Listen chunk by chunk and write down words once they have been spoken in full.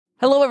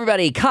Hello,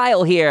 everybody.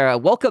 Kyle here.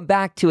 Welcome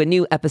back to a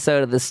new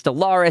episode of the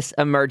Stellaris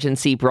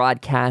Emergency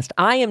Broadcast.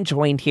 I am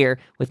joined here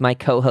with my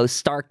co-host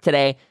Stark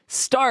today.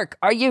 Stark,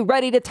 are you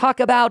ready to talk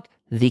about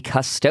the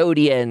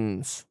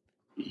Custodians?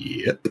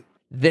 Yep.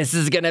 This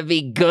is going to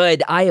be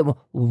good. I am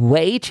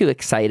way too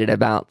excited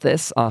about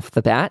this off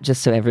the bat.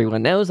 Just so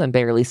everyone knows, I'm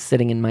barely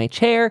sitting in my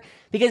chair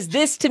because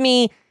this to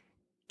me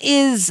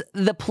is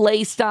the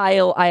play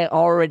style I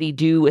already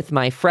do with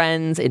my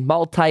friends in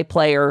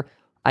multiplayer.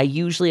 I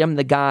usually am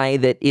the guy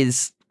that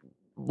is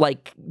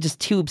like just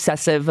too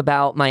obsessive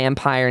about my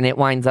empire, and it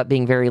winds up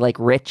being very like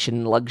rich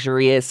and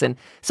luxurious. And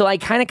so I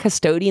kind of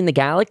custodian the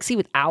galaxy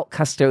without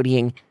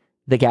custodying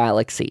the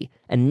galaxy.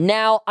 And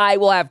now I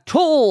will have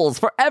tools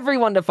for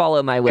everyone to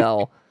follow my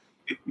will.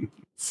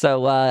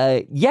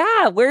 So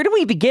yeah, where do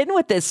we begin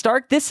with this,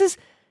 Stark? This is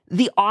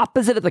the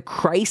opposite of the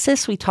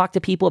crisis we talked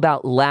to people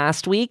about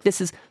last week.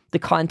 This is the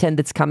content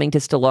that's coming to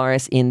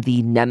Stellaris in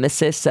the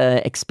Nemesis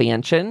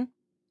expansion.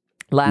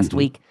 Last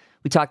week,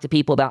 we talked to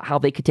people about how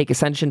they could take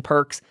Ascension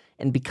perks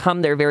and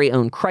become their very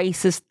own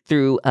crisis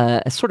through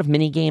a sort of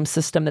mini-game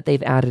system that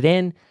they've added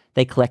in.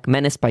 They collect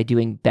menace by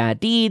doing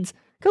bad deeds.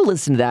 Go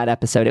listen to that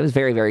episode. It was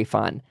very, very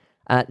fun.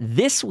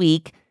 This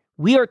week,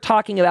 we are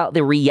talking about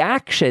the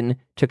reaction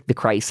to the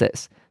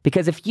crisis.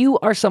 Because if you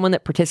are someone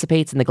that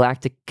participates in the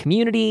Galactic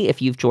community,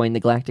 if you've joined the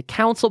Galactic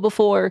Council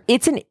before,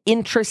 it's an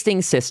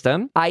interesting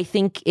system. I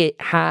think it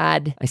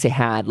had, I say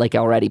had like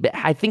already, but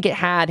I think it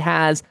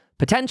has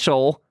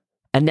potential.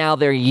 And now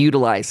they're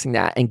utilizing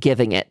that and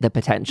giving it the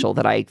potential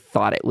that I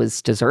thought it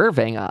was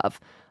deserving of.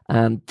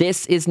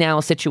 This is now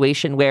a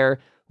situation where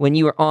when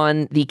you are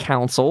on the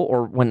council,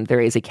 or when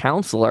there is a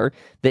counselor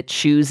that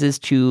chooses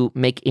to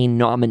make a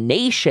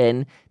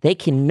nomination, they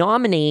can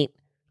nominate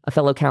a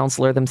fellow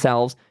counselor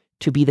themselves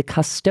to be the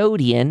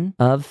custodian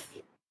of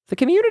the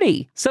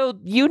community. So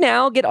you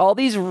now get all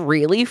these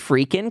really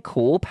freaking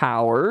cool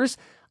powers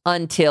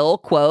until,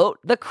 quote,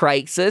 the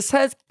crisis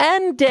has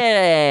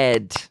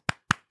ended.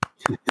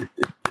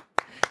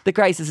 The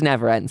crisis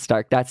never ends,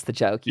 Stark. That's the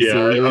joke. You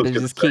see, you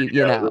just keep,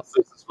 you know. It's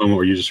this moment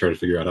where you just try to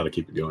figure out how to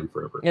keep it going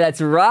forever. Yeah,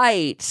 that's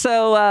right.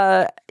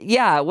 So,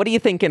 yeah, what are you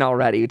thinking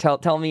already?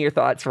 Tell me your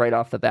thoughts right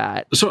off the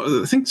bat.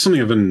 So I think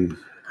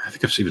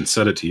I've even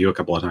said it to you a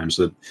couple of times,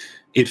 that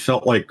it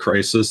felt like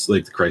Crisis,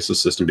 like the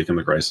Crisis system become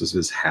the Crisis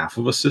is half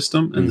of a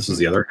system, and this is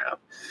the other half.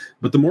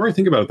 But the more I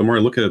think about it, the more I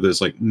look at it,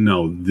 it's like,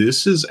 no,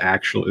 this is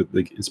actually,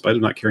 like, in spite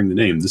of not carrying the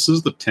name, this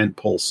is the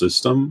tentpole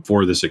system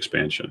for this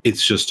expansion.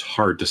 It's just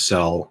hard to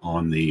sell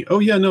on the, oh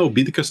yeah, no,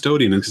 be the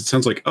custodian. And it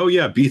sounds like, oh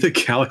yeah, be the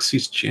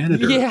galaxy's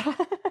janitor. Yeah.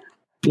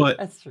 But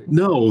that's true.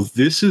 No,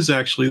 this is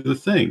actually the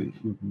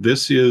thing.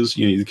 This is,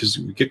 because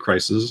we get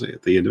Crisis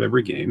at the end of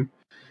every game.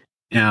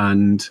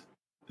 And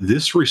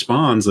this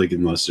responds, like,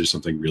 unless there's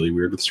something really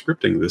weird with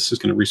scripting, this is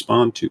going to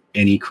respond to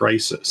any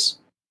crisis.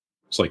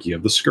 It's like you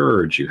have the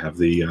Scourge, you have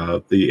the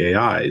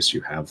AIs, you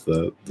have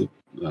the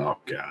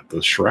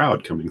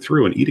Shroud coming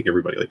through and eating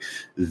everybody. Like,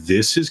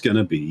 this is going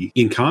to be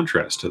in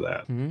contrast to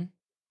that. Mm-hmm.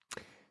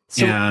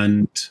 So,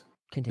 and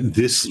continue.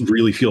 This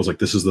really feels like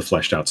this is the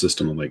fleshed out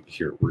system. And like,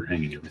 here, we're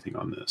hanging everything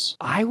on this.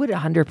 I would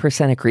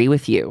 100% agree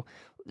with you.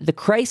 The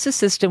crisis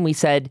system, we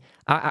said,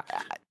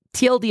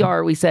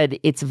 TLDR, we said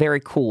it's very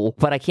cool,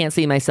 but I can't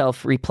see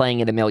myself replaying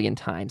it a million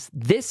times.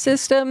 This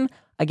system,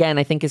 again,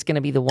 I think is going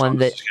to be the one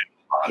that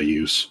a lot of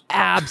use.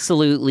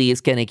 Absolutely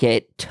is going to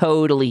get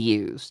totally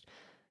used.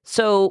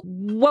 So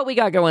what we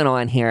got going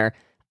on here,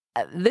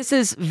 this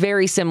is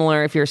very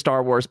similar if you're a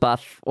Star Wars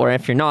buff, or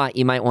if you're not,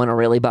 you might want to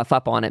really buff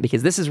up on it,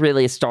 because this is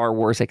really a Star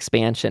Wars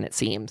expansion, it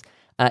seems.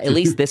 At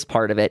least this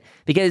part of it,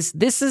 because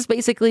this is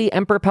basically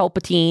Emperor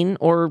Palpatine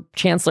or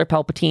Chancellor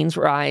Palpatine's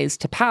rise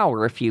to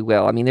power, if you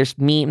will. I mean, there's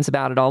memes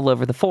about it all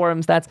over the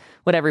forums. That's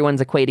what everyone's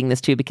equating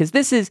this to, because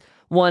this is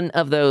one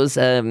of those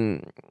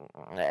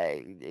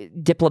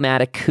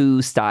diplomatic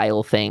coup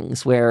style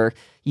things where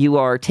you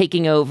are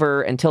taking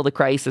over until the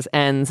crisis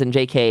ends, and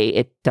JK,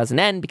 it doesn't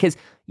end, because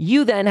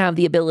you then have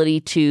the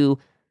ability to,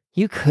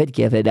 you could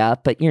give it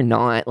up, but you're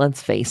not,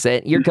 let's face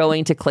it. You're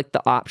going to click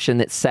the option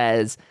that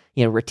says,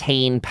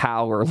 retain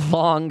power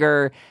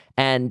longer.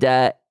 And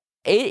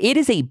it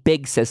is a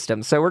big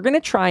system. So we're going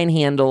to try and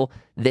handle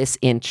this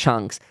in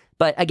chunks.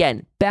 But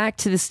again, back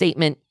to the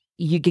statement,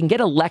 you can get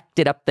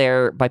elected up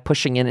there by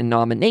pushing in a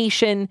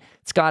nomination.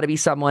 It's got to be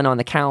someone on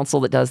the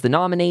council that does the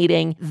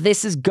nominating.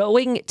 This is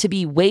going to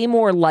be way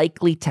more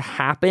likely to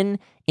happen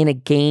in a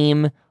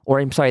game, or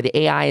I'm sorry, the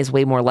AI is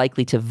way more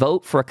likely to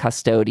vote for a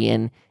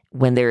custodian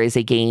when there is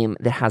a game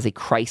that has a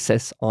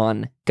crisis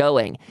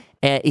ongoing.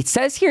 It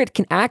says here it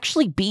can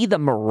actually be the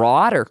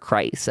Marauder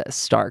crisis,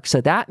 Stark.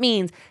 So that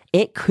means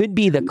it could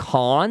be the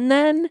Khan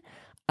then,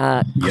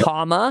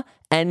 comma,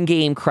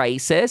 endgame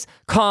crisis,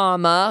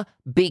 comma,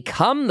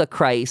 become the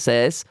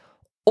crisis,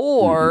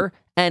 or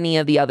any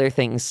of the other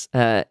things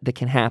that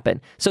can happen.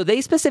 So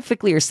they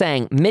specifically are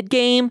saying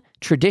mid-game,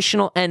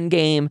 traditional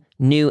endgame,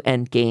 new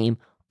endgame.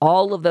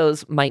 All of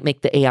those might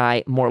make the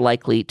AI more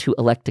likely to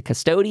elect a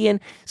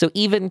custodian. So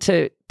even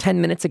to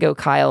 10 minutes ago,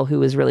 Kyle, who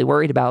was really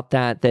worried about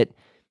that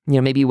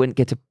maybe you wouldn't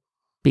get to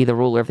be the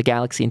ruler of the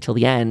galaxy until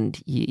the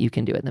end, you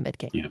can do it in the mid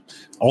game. Yeah.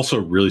 Also,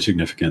 really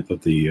significant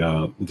that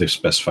they've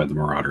specified the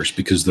Marauders,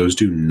 because those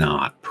do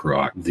not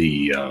proc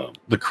the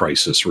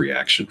crisis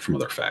reaction from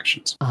other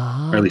factions,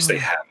 or at least they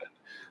haven't.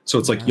 So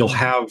it's like you'll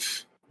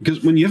have,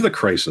 because when you have the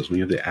crisis, when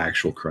you have the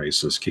actual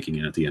crisis kicking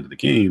in at the end of the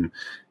game,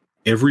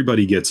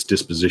 everybody gets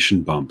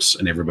disposition bumps,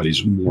 and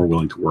everybody's more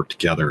willing to work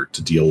together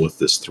to deal with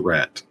this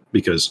threat.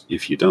 Because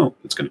if you don't,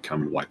 it's going to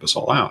come and wipe us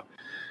all out.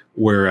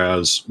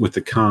 Whereas with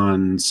the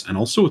cons, and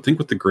also I think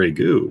with the Grey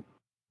Goo,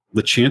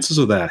 the chances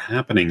of that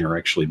happening are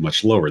actually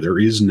much lower. There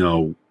is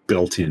no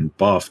built-in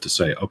buff to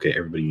say, okay,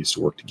 everybody needs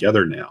to work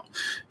together now.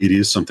 It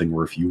is something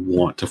where if you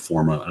want to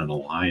form an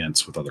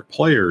alliance with other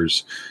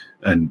players,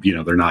 and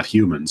they're not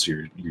humans,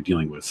 you're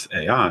dealing with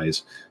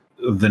AIs,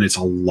 then it's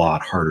a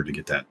lot harder to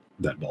get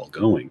that ball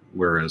going.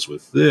 Whereas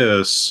with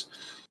this,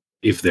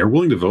 if they're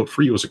willing to vote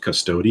for you as a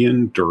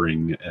custodian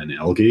during an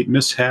Elgate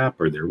mishap,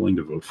 or they're willing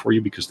to vote for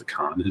you because the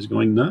con is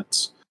going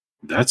nuts,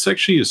 that's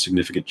actually a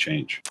significant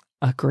change.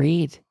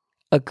 Agreed.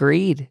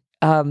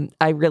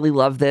 I really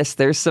love this.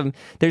 There's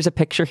a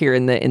picture here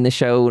in the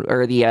show,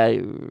 or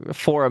the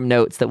forum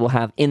notes that we'll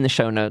have in the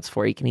show notes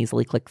for you. You can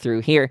easily click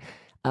through here.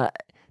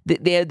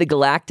 They had the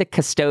Galactic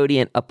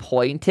Custodian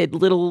appointed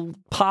little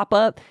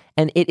pop-up,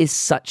 and it is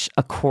such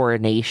a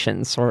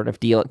coronation sort of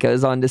deal. It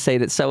goes on to say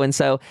that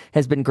so-and-so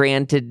has been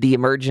granted the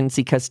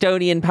emergency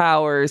custodian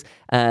powers,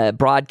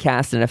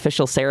 broadcast an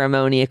official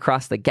ceremony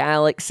across the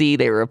galaxy.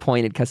 They were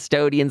appointed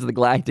custodians of the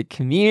galactic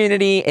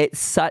community. It's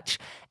such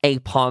a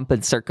pomp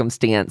and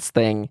circumstance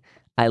thing.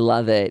 I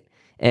love it,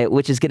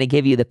 which is going to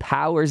give you the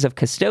powers of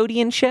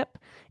custodianship.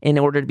 In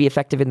order to be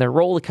effective in their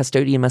role, the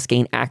custodian must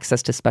gain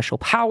access to special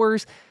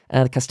powers.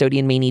 The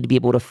custodian may need to be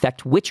able to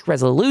affect which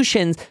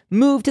resolutions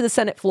move to the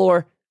Senate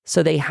floor,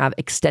 so they have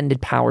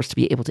extended powers to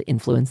be able to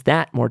influence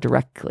that more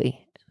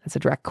directly. That's a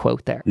direct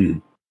quote there.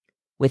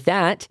 With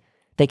that,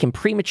 they can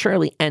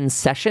prematurely end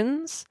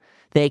sessions.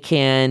 They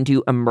can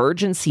do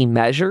emergency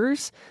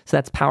measures. So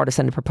that's power to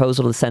send a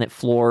proposal to the Senate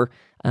floor,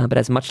 but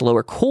has much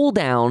lower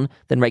cooldown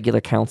than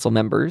regular council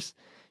members.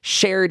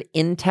 Shared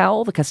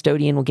intel. The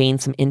custodian will gain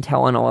some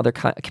intel on all other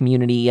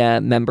community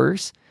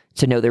members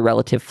to know their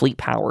relative fleet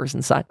powers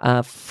and such.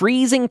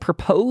 Freezing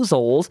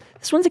proposals.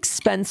 This one's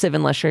expensive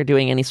unless you're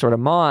doing any sort of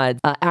mod.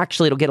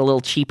 Actually, it'll get a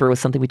little cheaper with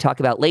something we talk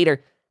about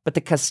later. But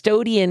the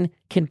custodian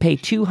can pay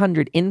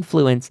 200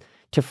 influence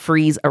to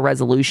freeze a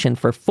resolution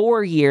for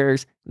 4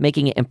 years,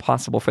 making it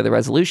impossible for the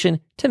resolution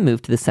to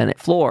move to the Senate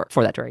floor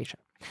for that duration.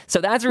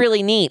 So that's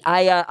really neat.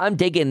 I'm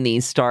digging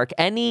these, Stark.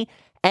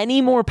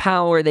 Any more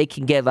power they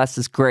can give us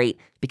is great,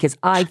 because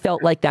I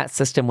felt like that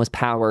system was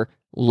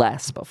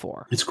powerless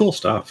before. It's cool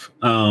stuff.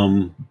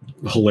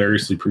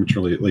 Hilariously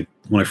prematurely, like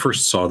when I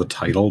first saw the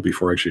title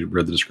before I actually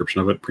read the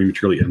description of it,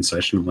 prematurely end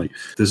session, I'm like,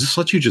 does this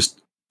let you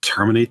just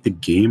terminate the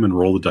game and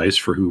roll the dice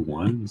for who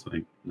won? It's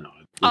like, no.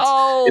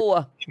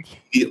 It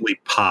immediately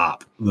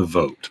pop the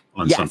vote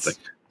on something.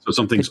 So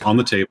something's on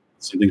the table,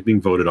 something's being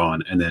voted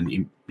on, and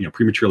then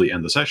prematurely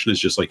end the session is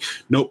just like,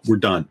 nope, we're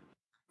done.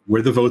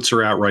 Where the votes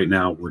are at right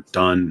now, we're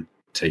done.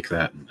 Take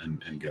that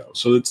and go.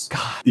 So it's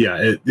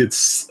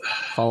it's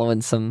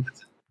following some.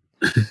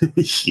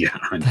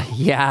 I know.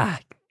 Yeah,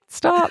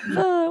 stop.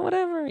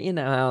 Whatever, you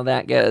know how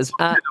that goes.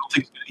 I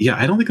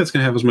don't think that's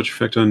going to have as much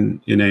effect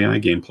in AI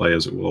gameplay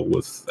as it will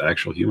with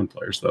actual human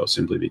players, though.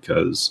 Simply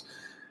because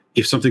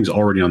if something's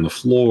already on the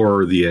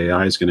floor, the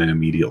AI is going to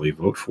immediately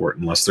vote for it,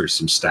 unless there's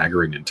some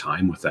staggering in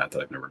time with that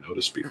I've never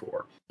noticed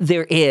before.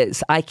 There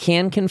is. I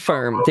can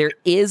confirm there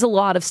is a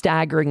lot of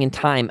staggering in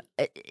time.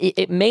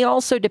 It may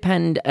also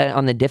depend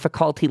on the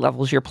difficulty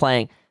levels you're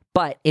playing.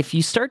 But if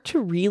you start to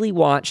really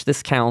watch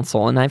this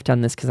council, and I've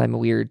done this because I'm a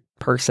weird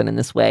person in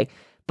this way,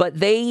 but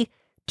they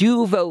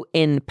do vote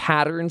in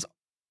patterns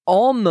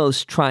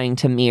almost trying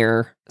to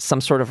mirror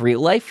some sort of real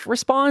life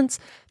response.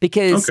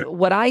 Because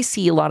what I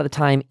see a lot of the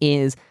time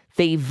is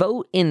they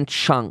vote in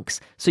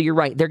chunks. So you're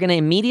right. They're going to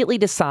immediately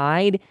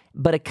decide,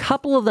 but a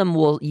couple of them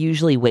will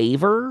usually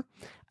waver.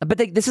 But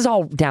this is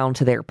all down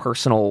to their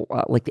personal,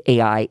 like the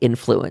AI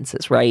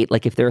influences, right?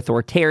 Like if they're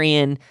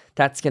authoritarian,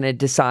 that's going to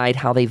decide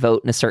how they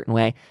vote in a certain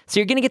way. So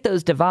you're going to get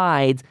those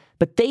divides,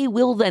 but they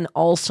will then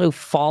also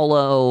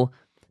follow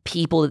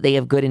people that they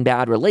have good and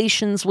bad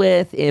relations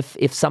with.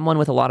 If someone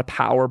with a lot of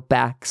power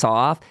backs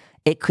off,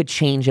 it could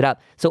change it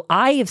up. So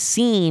I have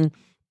seen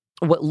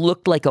what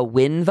looked like a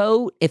win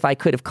vote, if I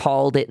could have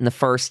called it in the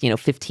first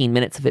 15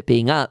 minutes of it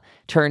being up,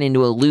 turn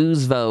into a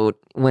lose vote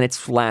when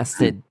it's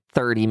lasted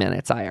 30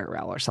 minutes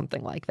IRL or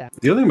something like that.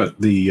 The other thing about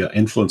the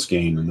influence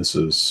gain, and this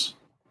is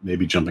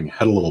maybe jumping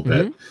ahead a little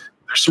bit,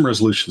 there's some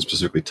resolutions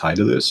specifically tied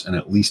to this, and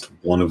at least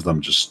one of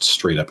them just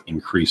straight up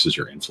increases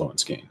your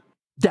influence gain.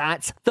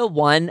 That's the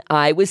one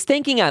I was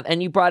thinking of,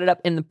 and you brought it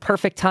up in the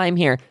perfect time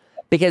here,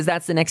 because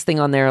that's the next thing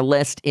on their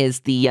list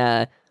is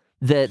the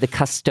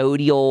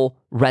custodial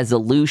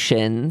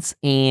resolutions,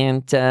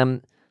 and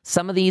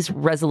some of these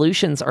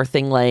resolutions are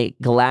things like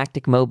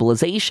galactic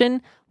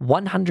mobilization,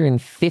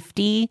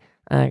 150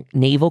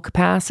 naval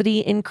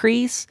capacity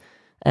increase.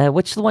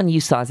 Which the one you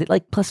saw? Is it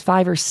like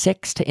 +5 or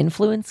 +6 to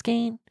influence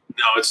gain?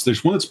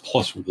 there's one that's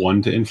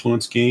 +1 to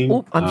influence gain.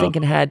 Oh, I'm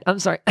thinking ahead. I'm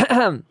sorry.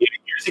 You're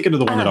thinking of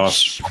the one that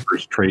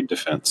offers trade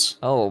defense.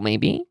 Oh,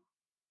 maybe.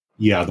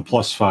 Yeah, the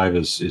 +5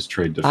 is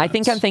trade defense. I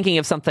think I'm thinking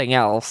of something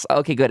else.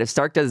 Okay, good. If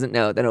Stark doesn't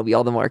know, then it'll be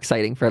all the more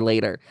exciting for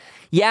later.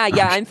 Yeah,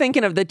 I'm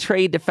thinking of the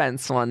trade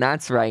defense one.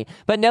 That's right.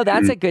 But no,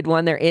 that's a good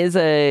one. There is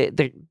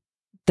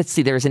let's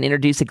see, there's an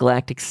Introduce a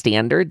Galactic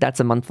Standard. That's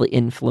a monthly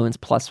influence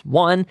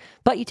 +1,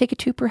 but you take a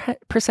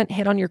 2%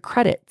 hit on your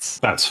credits.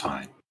 That's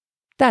fine.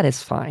 That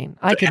is fine.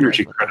 The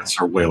energy credits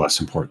are way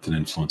less important than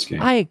influence gain.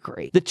 I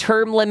agree. The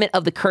term limit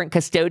of the current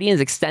custodian is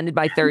extended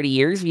by 30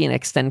 years via an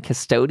extend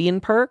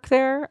custodian perk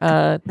there.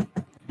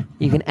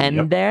 You can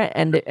end there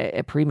and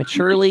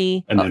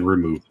prematurely. And then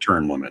remove the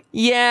term limit.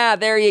 Yeah,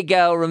 there you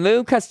go.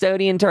 Remove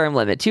custodian term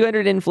limit.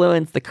 200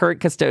 influence. The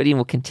current custodian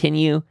will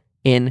continue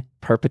in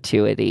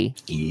perpetuity.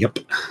 Yep.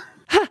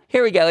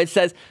 Here we go. It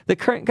says, the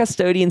current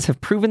custodians have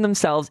proven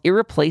themselves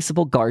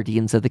irreplaceable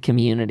guardians of the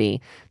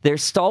community. Their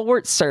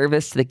stalwart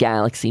service to the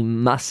galaxy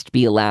must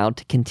be allowed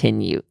to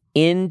continue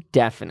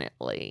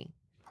indefinitely.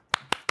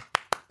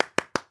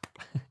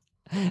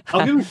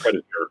 I'll give them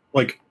credit here.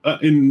 Like,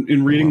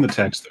 in reading the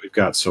text that we've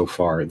got so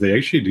far, they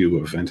actually do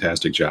a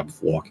fantastic job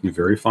of walking a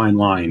very fine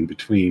line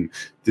between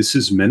this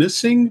is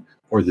menacing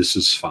or this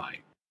is fine.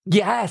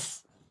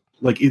 Yes.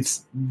 Like,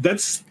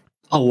 that's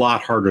a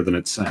lot harder than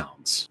it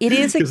sounds. It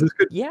is. It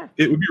would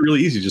be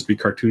really easy just to be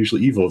cartoonishly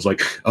evil. It's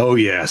like, oh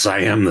yes, I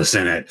am the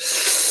Senate.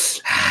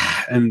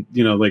 And,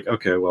 like,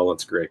 okay, well,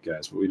 that's great,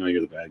 guys, but we know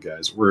you're the bad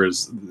guys.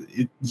 Whereas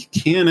you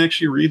can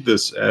actually read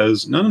this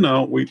as,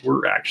 no,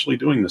 we're actually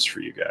doing this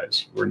for you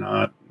guys. We're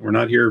not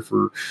here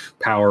for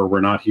power. We're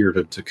not here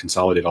to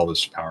consolidate all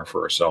this power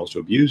for ourselves, to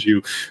abuse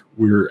you.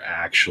 We're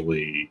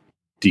actually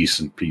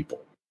decent people.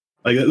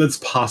 Like, that's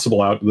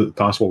possible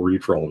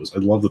read for all of us. I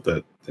love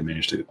that they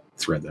managed to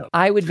thread that.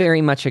 I would very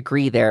much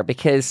agree there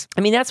because,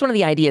 that's one of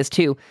the ideas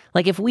too.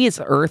 Like, if we as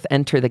Earth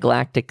enter the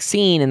galactic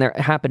scene and there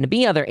happen to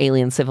be other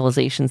alien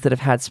civilizations that have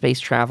had space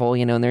travel,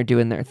 and they're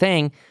doing their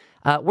thing,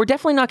 we're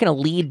definitely not going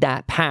to lead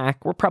that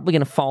pack. We're probably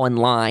going to fall in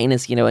line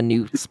as, a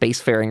new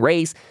spacefaring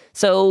race.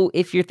 So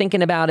if you're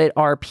thinking about it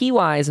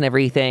RP-wise and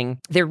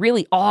everything, there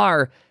really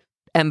are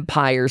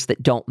empires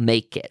that don't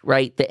make it,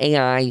 right? The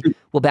AI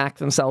will back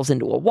themselves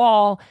into a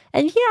wall.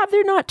 And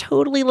they're not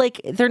totally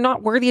they're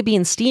not worthy of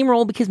being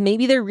steamrolled because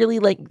maybe they're really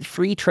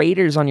free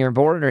traders on your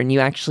border and you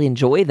actually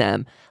enjoy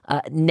them.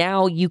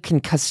 Now you can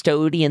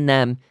custodian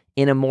them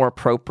in a more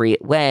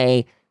appropriate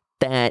way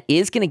that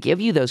is going to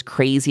give you those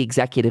crazy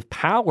executive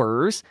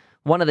powers.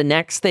 One of the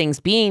next things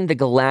being the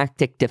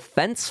Galactic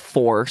Defense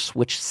Force,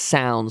 which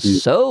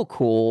sounds so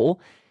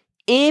cool.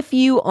 If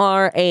you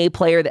are a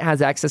player that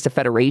has access to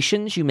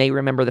Federations, you may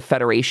remember the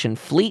Federation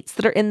fleets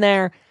that are in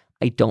there.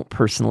 I don't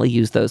personally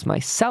use those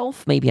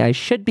myself. Maybe I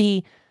should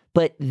be.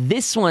 But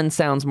this one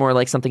sounds more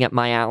like something up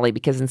my alley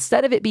because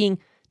instead of it being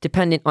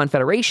dependent on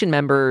Federation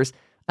members,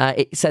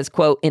 it says,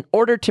 quote, in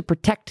order to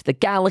protect the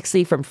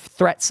galaxy from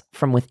threats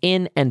from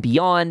within and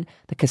beyond,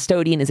 the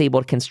custodian is able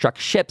to construct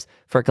ships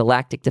for a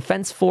galactic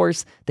defense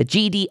force. The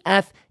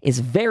GDF is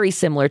very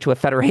similar to a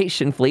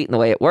Federation fleet in the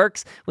way it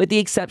works, with the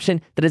exception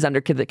that is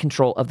under the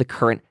control of the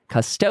current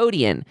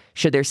custodian.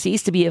 Should there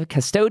cease to be a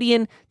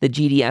custodian, the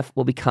GDF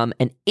will become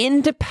an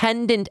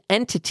independent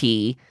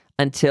entity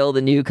until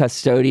the new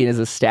custodian is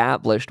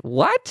established.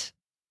 What?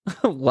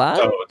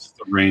 What? Oh, it's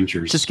the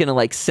Rangers. Just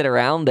gonna sit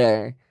around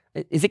there.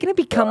 Is it going to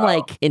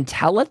become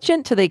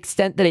intelligent to the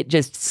extent that it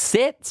just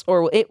sits,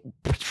 or will it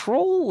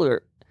patrol?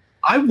 Or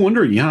I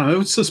wonder. Yeah, I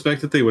would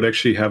suspect that they would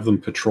actually have them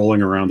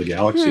patrolling around the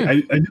galaxy. I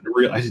didn't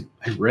realize.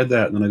 I read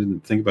that and then I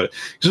didn't think about it.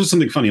 Because it was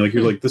something funny. Like,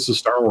 you're like, this is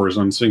Star Wars.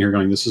 And I'm sitting here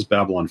going, this is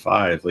Babylon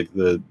 5. Like,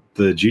 the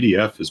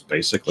GDF is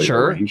basically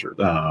a ranger,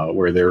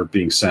 where they're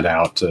being sent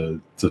out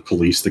to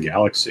police the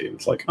galaxy.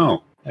 It's like,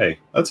 oh, hey,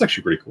 that's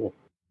actually pretty cool.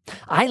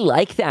 I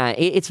like that.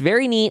 It's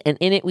very neat. And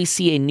in it, we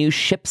see a new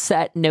ship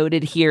set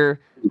noted here.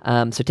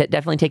 So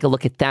definitely take a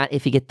look at that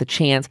if you get the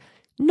chance.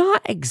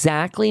 Not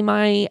exactly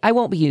I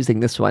won't be using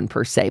this one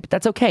per se, but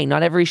that's okay.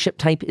 Not every ship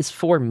type is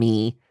for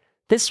me.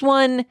 This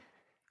one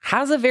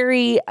has a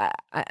very,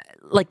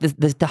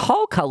 the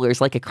hull colors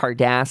like a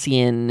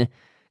Cardassian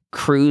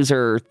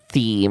cruiser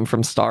theme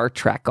from Star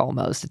Trek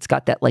almost. It's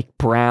got that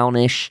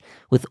brownish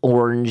with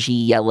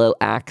orangey yellow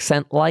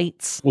accent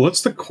lights. Well,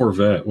 that's the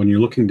Corvette. When you're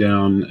looking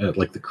down at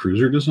the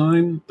cruiser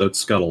design,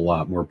 that's got a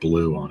lot more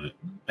blue on it.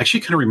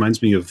 Actually kind of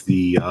reminds me of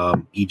the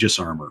Aegis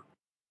armor,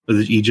 or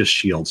the Aegis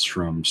shields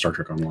from Star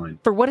Trek Online.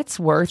 For what it's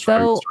worth,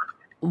 though,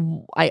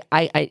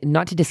 I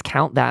not to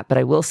discount that, but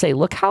I will say,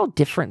 look how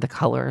different the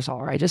colors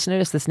are. I just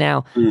noticed this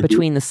now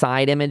between the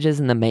side images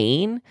and the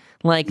main.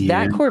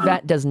 That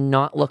Corvette does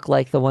not look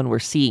like the one we're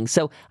seeing.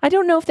 So I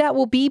don't know if that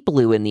will be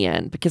blue in the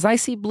end, because I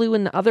see blue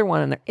in the other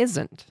one and there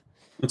isn't.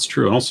 That's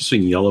true. I'm also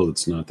seeing yellow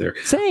that's not there.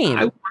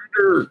 Same.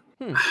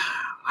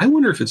 I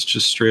wonder if it's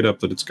just straight up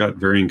that it's got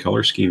varying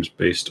color schemes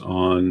based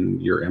on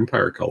your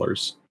Empire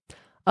colors.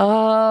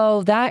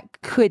 Oh, that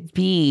could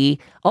be.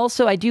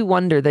 Also, I do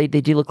wonder, they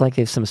do look like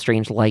they have some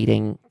strange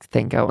lighting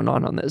thing going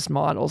on those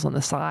models on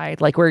the side.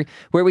 Like where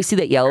we see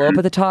that yellow up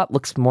at the top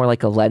looks more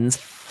like a lens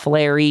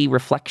flare-y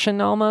reflection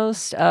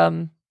almost. I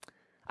don't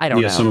know.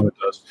 Yeah, some of it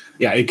does.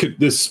 Yeah, it could.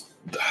 This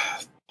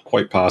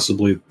quite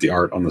possibly the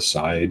art on the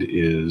side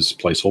is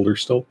placeholder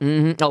still.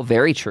 Mm-hmm. Oh,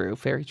 very true.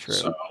 Very true.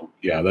 So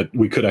yeah, that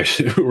we could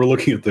actually we're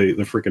looking at the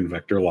freaking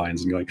vector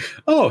lines and going,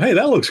 oh, hey,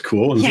 that looks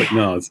cool. And it's like,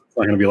 no, it's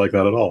not going to be like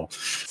that at all.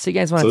 So you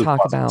guys want to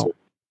talk about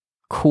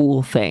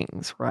cool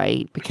things,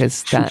 right?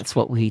 Because that's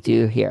what we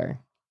do here.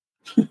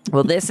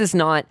 Well, this is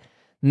not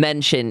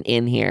mentioned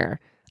in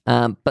here,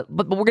 but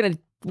we're gonna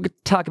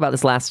talk about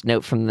this last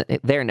note from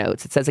their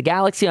notes. It says, a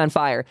galaxy on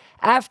fire.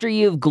 After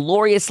you've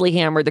gloriously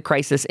hammered the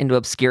crisis into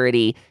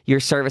obscurity, your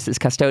service as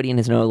custodian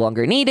is no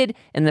longer needed,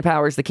 and the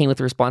powers that came with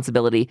the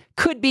responsibility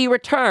could be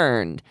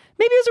returned.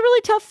 Maybe it was a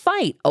really tough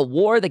fight, a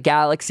war the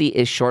galaxy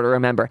is sure to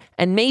remember,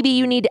 and maybe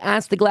you need to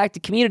ask the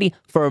galactic community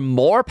for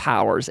more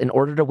powers in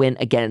order to win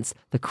against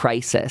the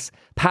crisis.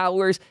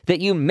 Powers that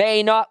you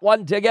may not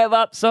want to give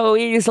up so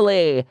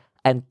easily.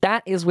 And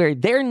that is where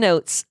their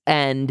notes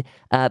end.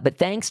 But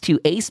thanks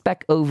to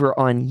A-Spec over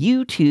on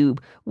YouTube,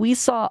 we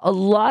saw a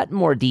lot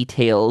more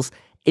details,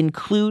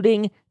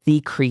 including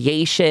the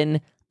creation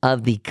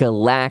of the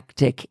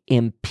Galactic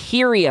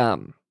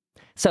Imperium.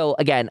 So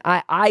again,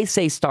 I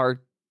say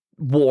Star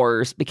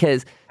Wars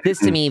because this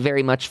to me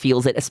very much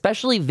feels it,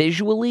 especially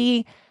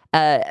visually.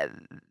 I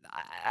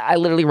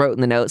literally wrote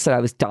in the notes that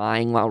I was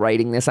dying while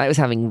writing this. I was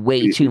having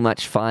way too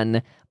much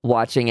fun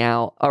watching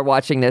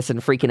this and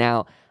freaking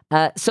out.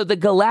 So the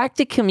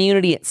galactic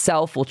community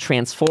itself will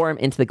transform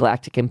into the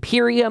Galactic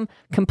Imperium,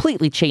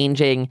 completely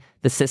changing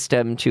the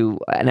system to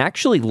an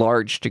actually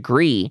large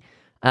degree.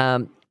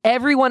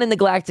 Everyone in the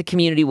galactic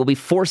community will be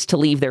forced to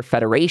leave their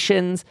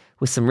federations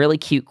with some really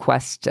cute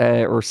quest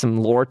or some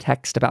lore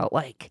text about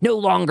like, no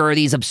longer are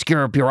these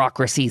obscure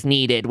bureaucracies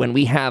needed when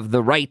we have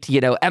the right,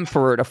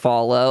 emperor to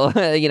follow,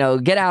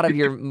 get out of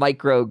your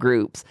micro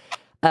groups.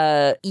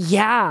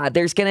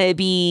 There's going to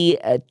be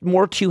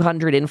more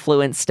 200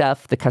 influence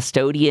stuff. The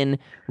custodian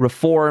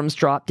reforms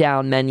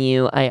drop-down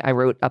menu I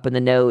wrote up in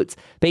the notes.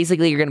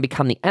 Basically, you're going to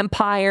become the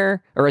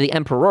empire or the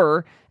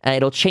emperor.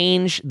 It'll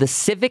change the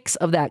civics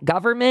of that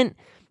government.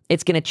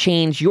 It's going to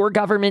change your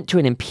government to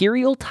an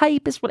imperial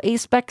type, is what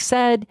A-Spec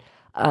said.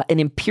 An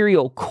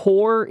imperial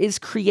core is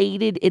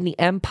created in the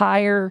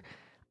empire.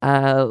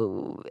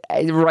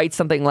 I write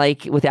something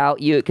like,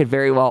 without you, it could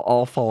very well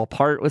all fall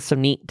apart with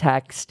some neat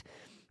text.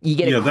 You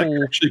get that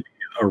could actually be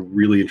a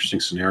really interesting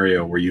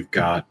scenario where you've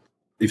got,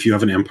 if you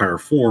have an empire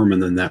form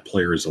and then that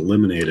player is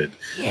eliminated,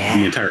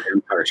 the entire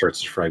empire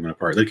starts to fragment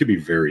apart. That could be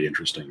very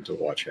interesting to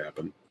watch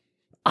happen.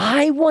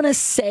 I want to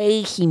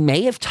say he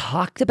may have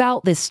talked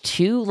about this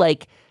too.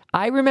 Like,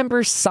 I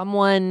remember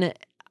someone...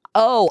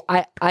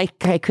 I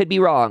could be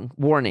wrong.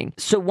 Warning.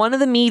 So one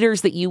of the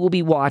meters that you will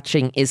be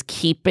watching is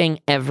keeping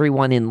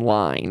everyone in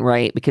line,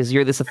 right? Because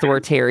you're this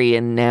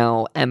authoritarian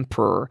now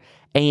emperor.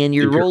 And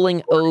you're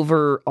rolling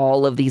over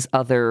all of these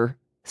other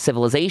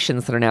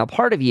civilizations that are now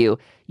part of you.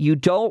 You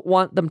don't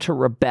want them to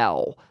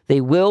rebel. They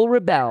will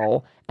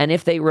rebel. And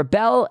if they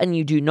rebel and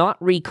you do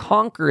not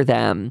reconquer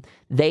them,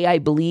 they, I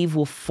believe,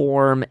 will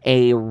form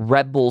a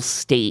rebel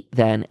state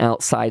then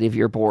outside of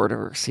your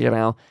borders,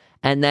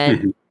 And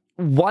then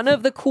one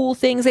of the cool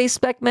things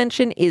A-Spec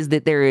mentioned is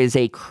that there is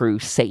a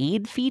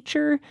crusade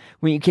feature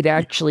where you could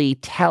actually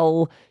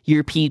tell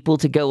your people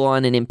to go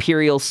on an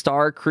Imperial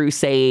Star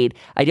Crusade.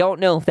 I don't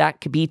know if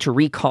that could be to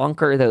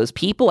reconquer those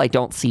people. I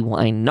don't see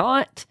why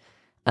not.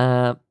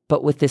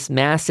 But with this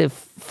massive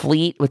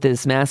fleet, with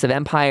this massive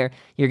empire,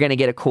 you're going to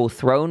get a cool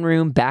throne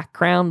room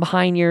background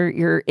behind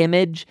your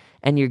image,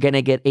 and you're going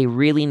to get a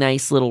really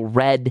nice little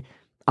red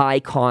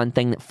icon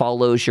thing that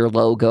follows your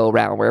logo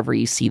around wherever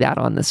you see that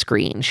on the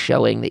screen,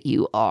 showing that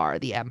you are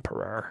the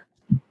emperor.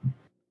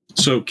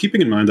 So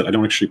keeping in mind that I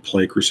don't actually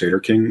play Crusader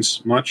Kings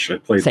much, I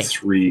played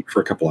 3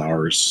 for a couple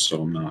hours,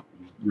 so I'm not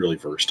really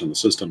versed in the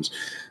systems.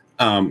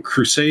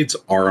 Crusades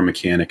are a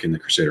mechanic in the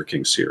Crusader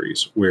Kings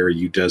series where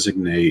you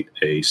designate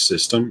a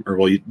system,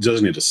 you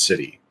designate a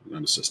city,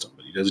 not a system,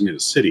 but you designate a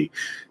city,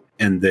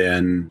 and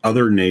then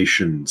other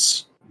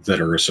nations that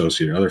are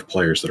associated, other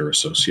players that are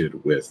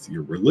associated with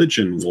your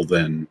religion will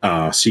then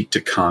seek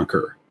to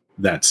conquer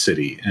that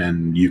city,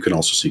 and you can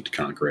also seek to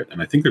conquer it. And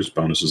I think there's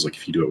bonuses, like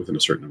if you do it within a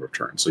certain number of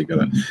turns. So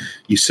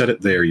you set it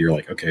there, you're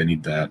like, okay, I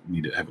need that, I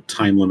need to have a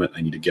time limit,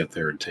 I need to get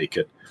there and take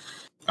it,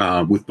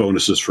 with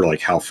bonuses for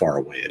like how far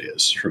away it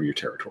is from your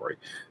territory.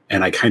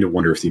 And I kind of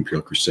wonder if the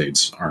Imperial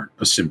Crusades aren't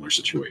a similar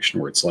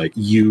situation where it's like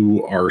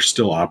you are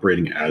still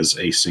operating as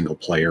a single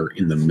player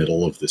in the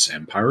middle of this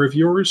empire of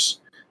yours,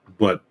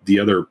 but the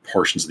other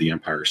portions of the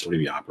empire are still going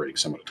to be operating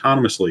somewhat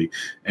autonomously.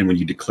 And when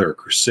you declare a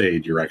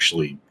crusade, you're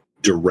actually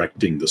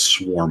directing the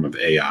swarm of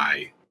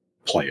AI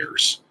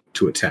players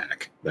to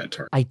attack that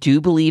target. I do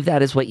believe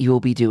that is what you will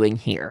be doing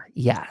here.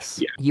 Yes.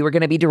 Yeah. You are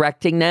going to be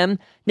directing them.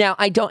 Now,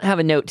 I don't have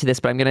a note to this,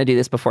 but I'm going to do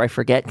this before I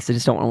forget because I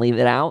just don't want to leave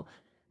it out.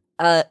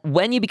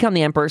 When you become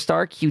the Emperor's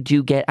Dark, you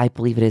do get, I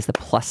believe it is the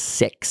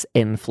 +6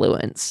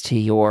 influence to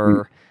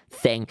your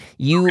thing.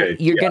 You're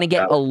going to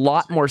get a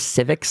lot more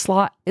civic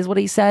slot, is what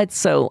he said.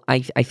 So I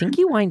think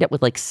you wind up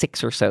with like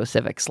 6 or so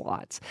civic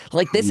slots.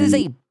 Like, this is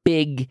a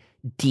big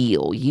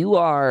deal. You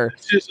are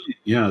this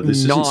isn't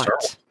Star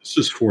Wars. This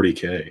is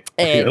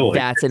 40K.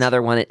 That's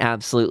another one it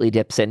absolutely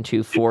dips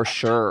into for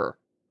sure.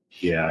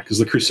 Yeah, because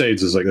the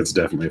Crusades is like, that's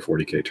definitely a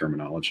 40K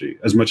terminology,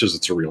 as much as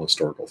it's a real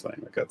historical thing.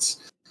 Like,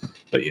 that's,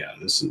 but yeah,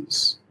 this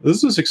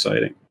is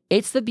exciting.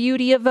 It's the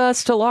beauty of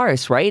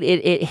Stellaris, right?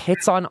 It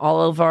hits on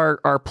all of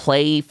our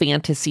play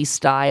fantasy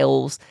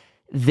styles.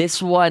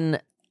 This one,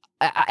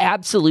 I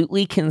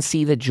absolutely can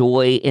see the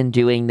joy in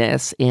doing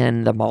this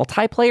in the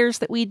multiplayers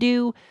that we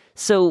do.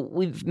 So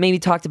we've maybe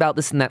talked about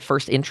this in that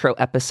first intro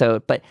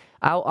episode, but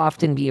I'll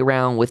often be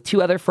around with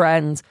 2 other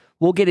friends.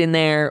 We'll get in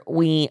there.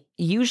 We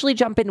usually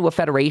jump into a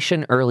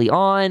Federation early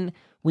on.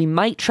 We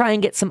might try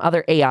and get some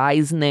other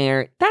AIs in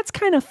there. That's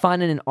kind of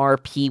fun in an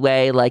RP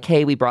way. Like,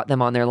 hey, we brought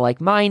them on there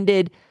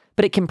like-minded,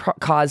 but it can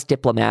cause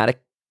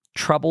diplomatic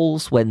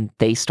troubles when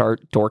they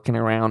start dorking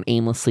around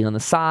aimlessly on the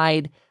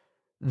side.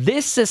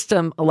 This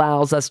system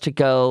allows us to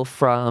go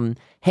from,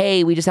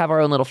 hey, we just have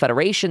our own little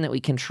Federation that we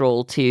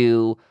control,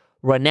 to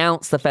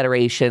renounce the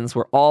Federations.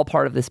 We're all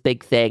part of this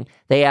big thing.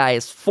 The AI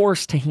is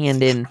forced to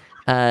hand in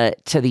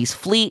to these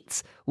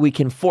fleets. We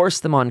can force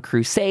them on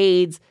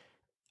crusades.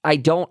 I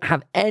don't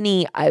have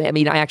any, I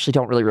mean, I actually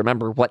don't really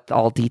remember what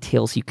all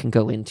details you can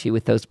go into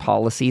with those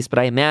policies, but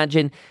I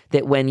imagine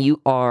that when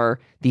you are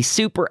the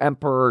Super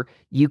Emperor,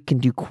 you can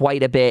do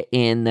quite a bit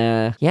in,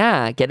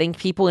 getting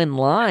people in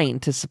line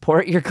to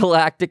support your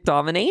galactic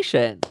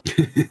domination.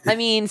 I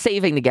mean,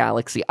 saving the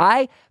galaxy.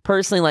 I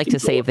personally like to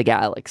save the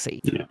galaxy.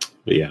 Yeah,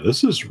 but yeah,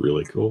 this is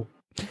really cool.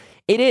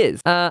 It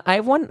is. I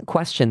have one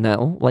question,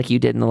 though, like you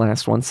did in the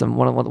last one.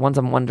 One of the ones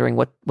I'm wondering,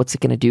 what's it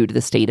going to do to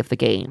the state of the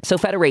game? So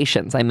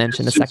Federations, I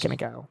mentioned a second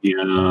ago.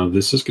 Yeah,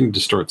 this is going to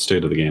distort the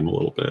state of the game a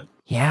little bit.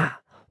 Yeah.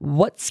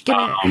 What's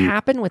going to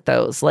happen with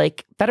those?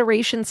 Like,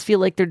 Federations feel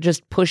like they're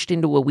just pushed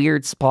into a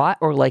weird spot,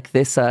 or like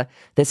this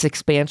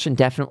expansion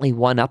definitely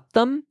one-upped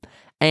them.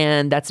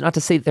 And that's not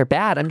to say that they're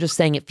bad. I'm just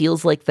saying it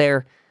feels like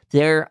their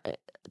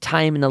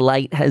time in the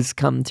light has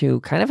come to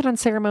kind of an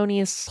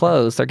unceremonious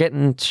close. They're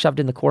getting shoved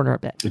in the corner a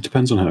bit. It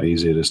depends on how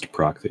easy it is to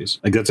proc these.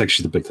 Like, that's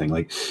actually the big thing.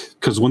 Like,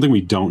 because one thing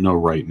we don't know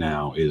right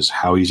now is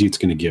how easy it's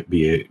going to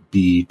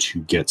be to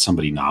get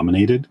somebody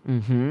nominated,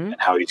 and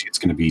how easy it's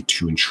going to be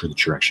to ensure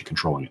that you're actually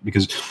controlling it.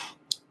 Because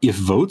if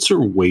votes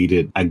are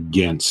weighted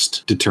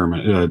against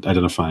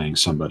identifying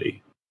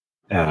somebody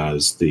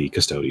as the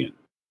custodian,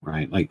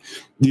 right? Like,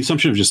 the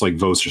assumption of just like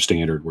votes are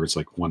standard, where it's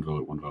like one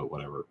vote,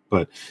 whatever.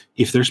 But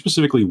if they're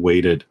specifically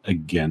weighted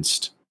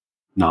against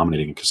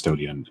nominating a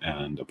custodian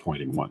and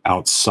appointing one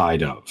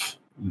outside of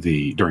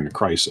during a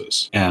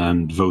crisis,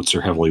 and votes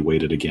are heavily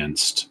weighted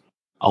against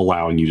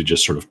allowing you to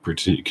just sort of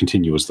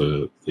continue as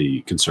the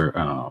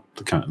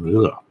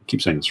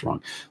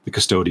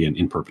custodian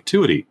in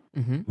perpetuity,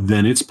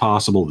 then it's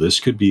possible this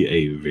could be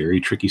a very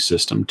tricky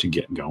system to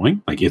get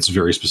going. Like, it's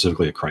very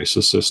specifically a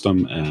crisis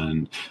system,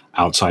 and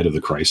outside of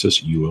the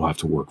crisis, you will have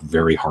to work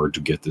very hard to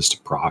get this to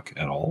proc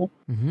at all.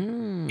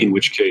 In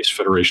which case,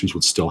 Federations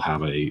would still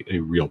have a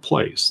real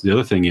place. The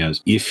other thing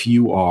is, if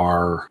you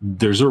are,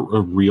 there's a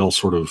real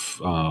sort of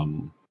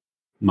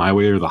my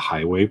way or the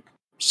highway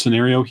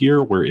scenario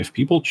here, where if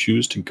people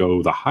choose to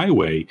go the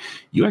highway,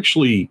 you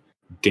actually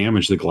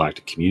damage the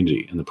galactic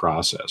community in the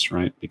process,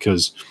 right?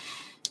 Because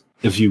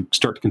if you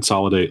start to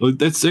consolidate,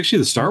 that's actually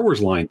the Star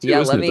Wars line too,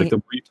 isn't it? Like, the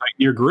more you tighten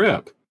your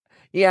grip.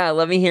 Yeah,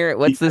 let me hear it.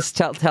 What's this?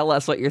 Tell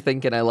us what you're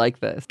thinking. I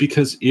like this.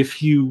 Because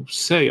if you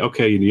say,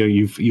 okay,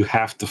 you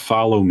have to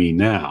follow me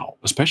now,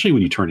 especially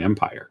when you turn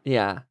Empire.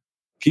 Yeah.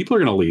 People are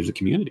going to leave the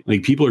community.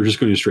 Like, people are just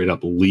going to straight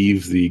up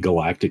leave the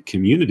galactic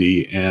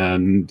community,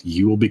 and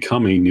you will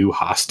become a new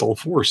hostile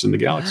force in the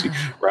galaxy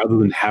rather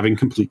than having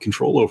complete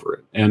control over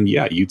it. And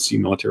yeah, you'd see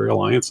military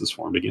alliances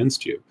formed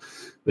against you.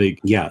 Like,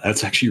 yeah,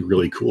 that's actually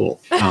really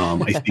cool.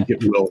 I think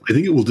it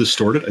will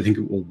distort it. I think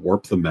it will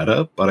warp the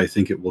meta, but I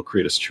think it will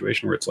create a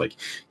situation where it's like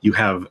you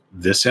have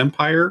this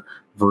empire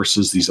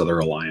versus these other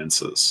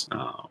alliances.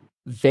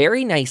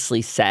 Very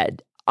nicely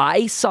said.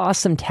 I saw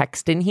some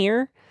text in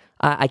here.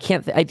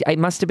 I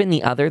must have been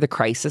the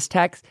crisis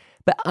text,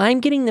 but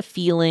I'm getting the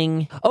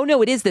feeling, oh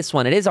no, it is this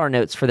one. It is our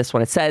notes for this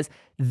one. It says,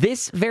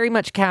 this very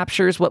much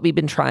captures what we've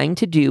been trying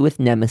to do with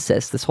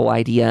Nemesis, this whole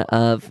idea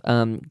of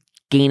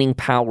gaining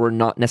power,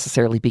 not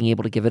necessarily being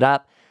able to give it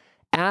up.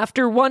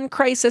 After one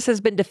crisis has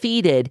been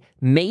defeated,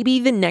 maybe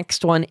the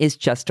next one is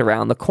just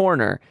around the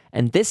corner.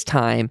 And this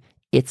time,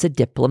 it's a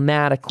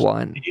diplomatic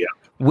one. Yeah.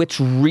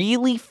 Which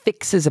really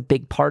fixes a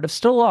big part of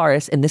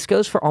Stellaris, and this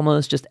goes for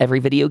almost just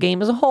every video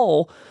game as a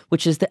whole,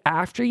 which is that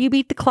after you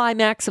beat the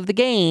climax of the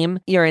game,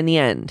 you're in the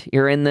end.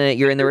 You're in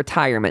the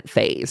retirement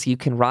phase. You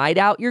can ride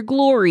out your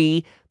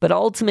glory, but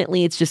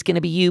ultimately it's just going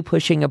to be you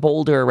pushing a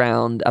boulder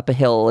around up a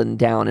hill and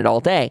down it all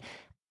day.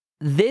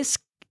 This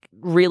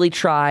really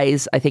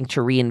tries, I think,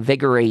 to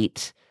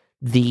reinvigorate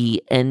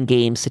the end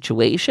game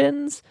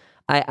situations.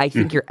 I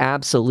think you're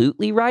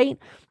absolutely right.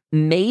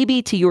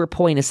 Maybe to your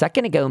point a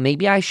second ago,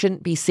 maybe I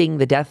shouldn't be seeing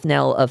the death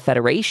knell of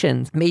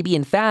federations. Maybe,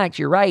 in fact,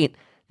 you're right.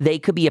 They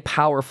could be a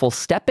powerful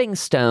stepping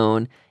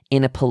stone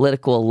in a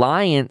political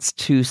alliance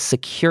to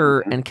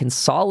secure and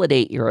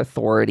consolidate your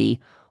authority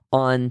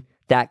on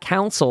that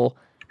council.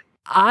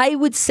 I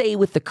would say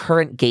with the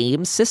current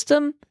game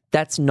system,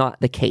 that's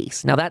not the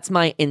case. Now, that's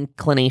my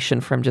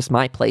inclination from just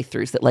my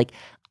playthroughs, that like,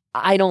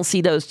 I don't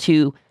see those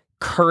two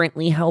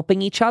currently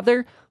helping each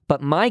other.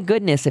 But my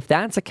goodness, if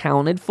that's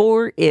accounted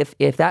for, if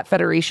that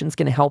federation's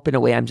going to help in a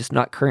way I'm just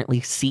not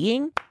currently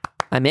seeing,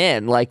 I'm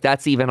in. Like,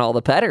 that's even all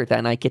the better.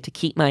 Then I get to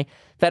keep my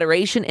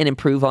federation and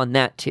improve on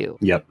that too.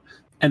 Yep.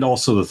 And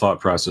also the thought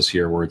process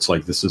here where it's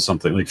like, this is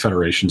something like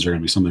federations are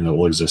going to be something that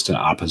will exist in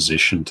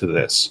opposition to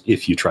this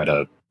if you try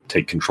to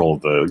take control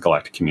of the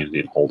galactic community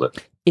and hold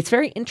it. It's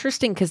very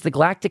interesting because the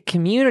galactic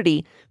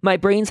community, my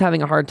brain's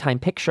having a hard time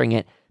picturing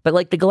it, but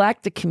like the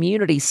galactic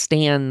community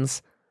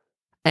stands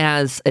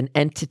as an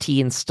entity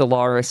in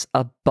Stellaris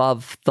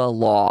above the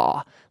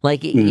law.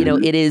 Like, you know,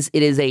 it is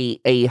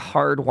a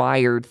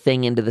hardwired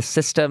thing into the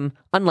system,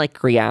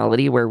 unlike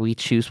reality where we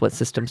choose what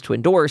systems to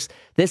endorse.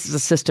 This is a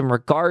system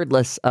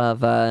regardless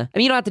of, I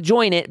mean, you don't have to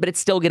join it, but it's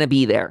still going to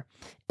be there.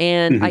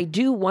 And I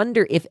do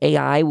wonder if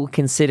AI will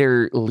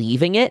consider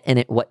leaving it, and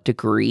at what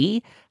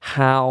degree,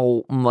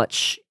 how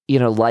much, you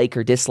know, like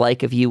or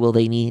dislike of you will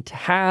they need to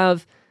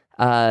have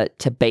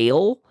to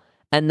bail.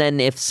 And then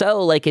if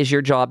so, like, is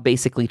your job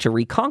basically to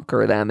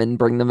reconquer them and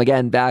bring them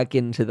again back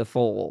into the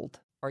fold?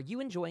 Are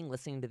you enjoying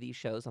listening to these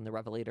shows on the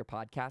Revelator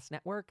Podcast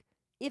Network?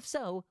 If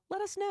so,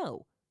 let us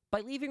know. By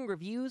leaving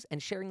reviews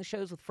and sharing the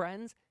shows with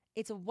friends,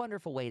 it's a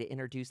wonderful way to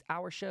introduce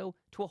our show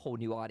to a whole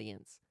new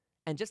audience.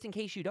 And just in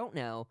case you don't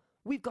know,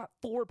 we've got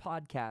 4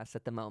 podcasts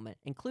at the moment,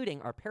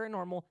 including our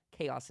Paranormal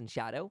Chaos and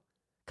Shadow,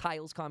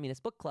 Kyle's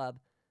Communist Book Club,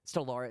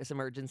 Stellaris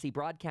Emergency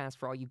Broadcast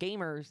for all you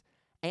gamers,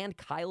 and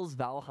Kyle's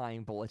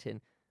Valheim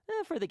Bulletin,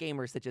 for the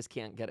gamers that just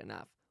can't get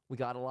enough. We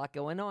got a lot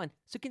going on,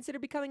 so consider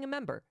becoming a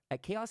member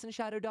at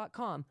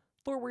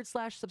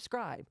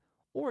chaosandshadow.com/subscribe,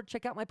 or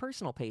check out my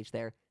personal page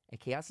there at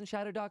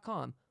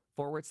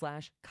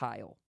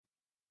chaosandshadow.com/Kyle.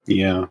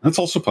 Yeah, that's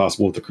also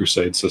possible with the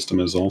Crusade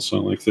system, is also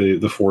like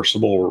the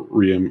forcible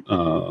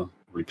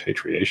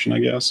repatriation, I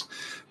guess,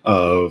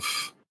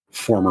 of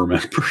former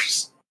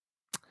members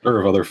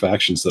or of other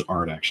factions that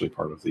aren't actually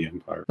part of the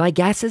Empire. My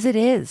guess is it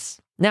is.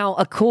 Now,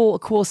 a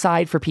cool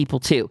side for people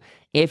too.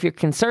 If you're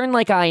concerned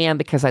like I am,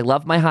 because I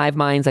love my hive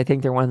minds, I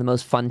think they're one of the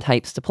most fun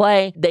types to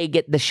play. They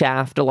get the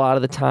shaft a lot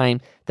of the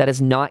time. That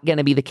is not going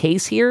to be the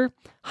case here.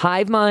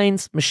 Hive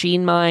minds,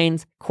 machine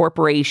minds,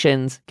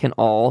 corporations can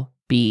all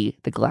be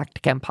the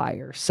Galactic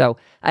Empire. So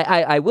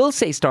I will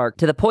say, Stark,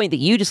 to the point that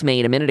you just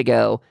made a minute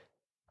ago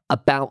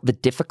about the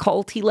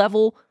difficulty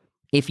level,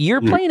 if you're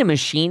playing a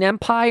machine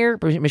empire,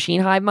 machine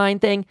hive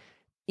mind thing,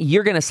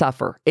 you're going to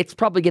suffer. It's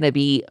probably going to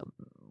be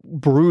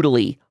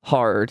brutally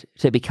hard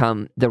to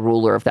become the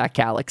ruler of that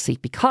galaxy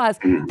because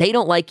they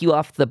don't like you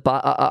off the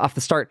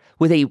start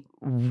with a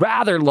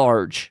rather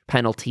large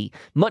penalty,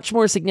 much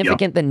more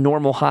significant than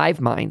normal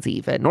hive minds.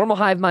 Even normal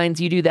hive minds,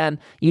 you do them,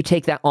 you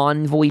take that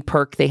envoy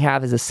perk they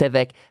have as a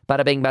civic,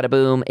 bada bing, bada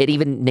boom. It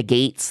even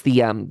negates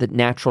the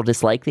natural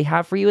dislike they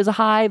have for you as a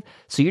hive,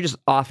 so you're just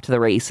off to the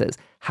races.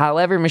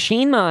 However,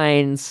 machine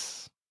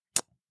minds,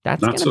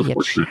 that's going to be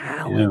a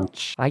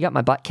challenge. Yeah. I got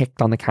my butt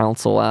kicked on the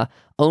council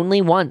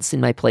only once in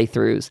my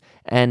playthroughs,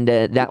 and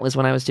that was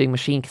when I was doing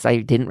machine because I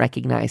didn't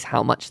recognize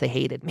how much they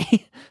hated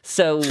me.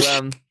 So,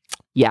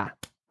 yeah,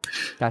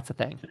 that's a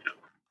thing.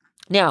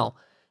 Now,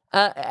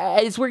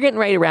 as we're getting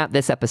ready to wrap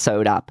this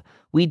episode up,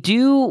 we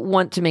do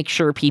want to make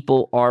sure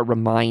people are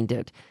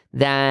reminded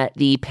that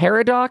the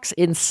Paradox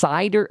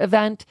Insider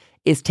event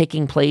is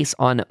taking place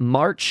on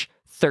March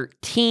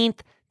 13th.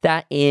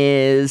 That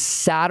is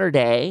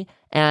Saturday,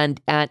 and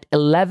at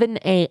 11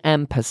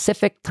 a.m.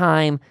 Pacific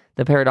time,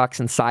 the Paradox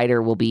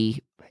Insider will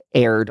be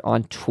aired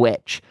on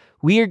Twitch.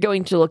 We are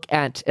going to look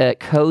at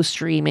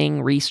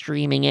co-streaming,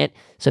 restreaming it.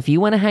 So if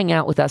you want to hang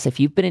out with us, if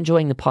you've been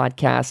enjoying the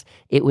podcast,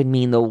 it would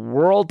mean the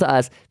world to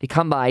us to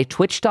come by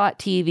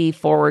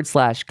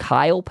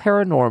twitch.tv/Kyle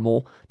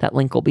Paranormal. That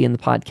link will be in the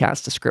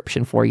podcast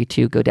description for you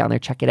too. Go down there,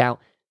 check it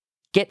out.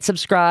 Get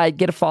subscribed,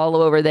 get a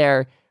follow over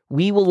there.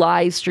 We will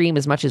live stream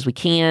as much as we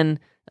can.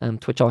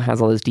 Twitch all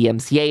has all those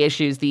DMCA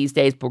issues these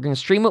days, but we're going to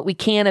stream what we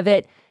can of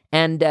it.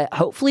 And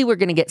hopefully we're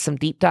going to get some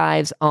deep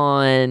dives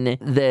on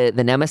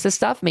the Nemesis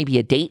stuff, maybe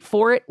a date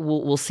for it.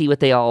 We'll see what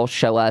they all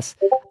show us.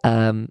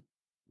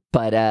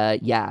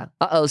 But yeah.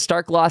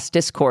 Stark lost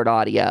Discord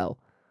audio.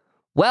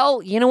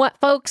 Well, you know what,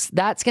 folks?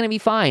 That's going to be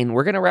fine.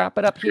 We're going to wrap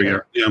it up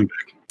here. Yeah, I'm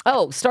back.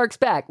 Oh, Stark's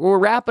back. We're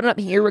wrapping up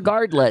here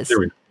regardless. There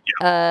we go.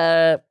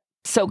 Yeah.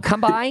 So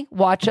come by,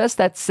 watch us.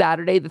 That's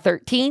Saturday the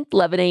 13th,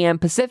 11 a.m.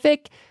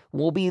 Pacific.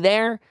 We'll be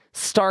there.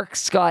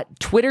 Stark's got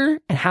Twitter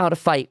and How to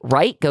Fight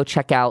Right. Go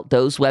check out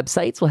those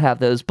websites. We'll have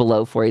those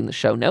below for you in the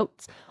show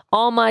notes.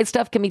 All my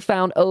stuff can be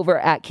found over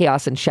at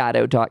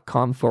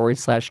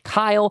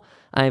chaosandshadow.com/Kyle.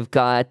 I've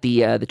got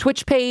the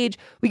Twitch page.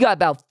 We got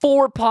about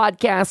 4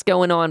 podcasts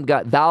going on. We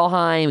got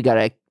Valheim. We got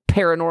a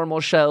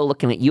paranormal show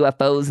looking at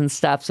UFOs and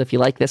stuff. So if you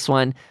like this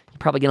one, you're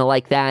probably going to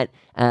like that.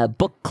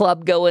 Book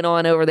club going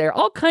on over there.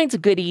 All kinds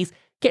of goodies.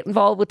 Get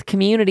involved with the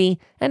community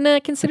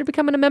and consider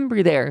becoming a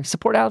member there.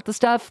 Support out the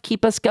stuff.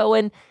 Keep us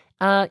going.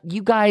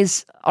 You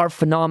guys are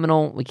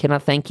phenomenal. We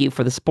cannot thank you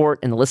for the support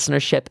and the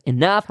listenership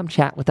enough. Come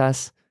chat with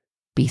us.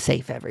 Be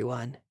safe,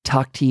 everyone.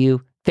 Talk to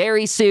you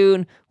very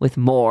soon with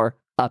more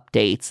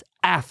updates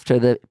after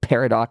the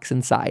Paradox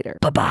Insider.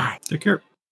 Bye-bye. Take care.